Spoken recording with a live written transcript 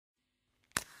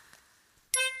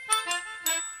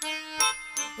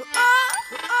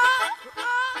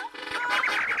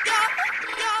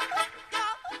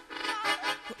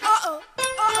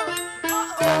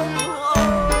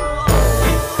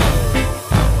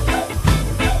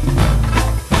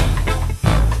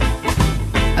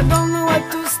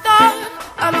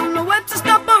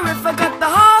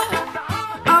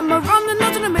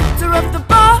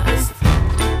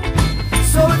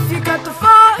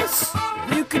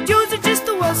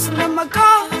listen to my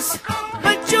cause,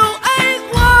 but you ain't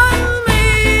won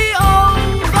me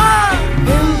over.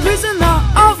 In prisoner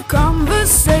of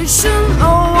conversation,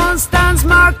 no one stands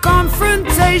my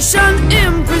confrontation.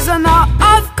 In prisoner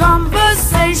of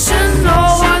conversation, no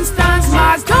one stands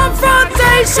my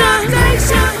confrontation.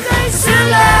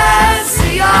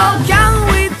 Silencio, can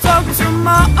we talk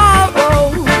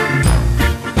tomorrow?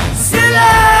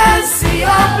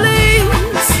 Silencio, please.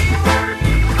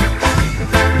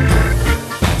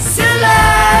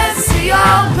 Silencio,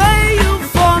 pay you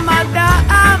for my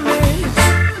damage,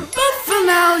 but for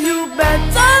now you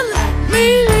better let me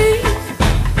leave.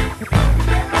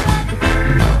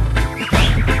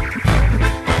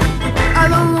 I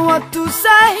don't know what to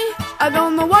say, I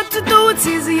don't know what to do. It's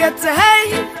easier to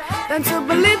hate than to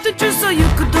believe the truth so you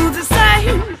could do the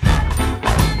same.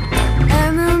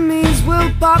 Enemies will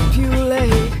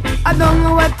populate. I don't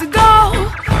know where to go,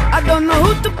 I don't know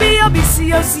who to be. I'll be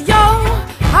C-O-C-O.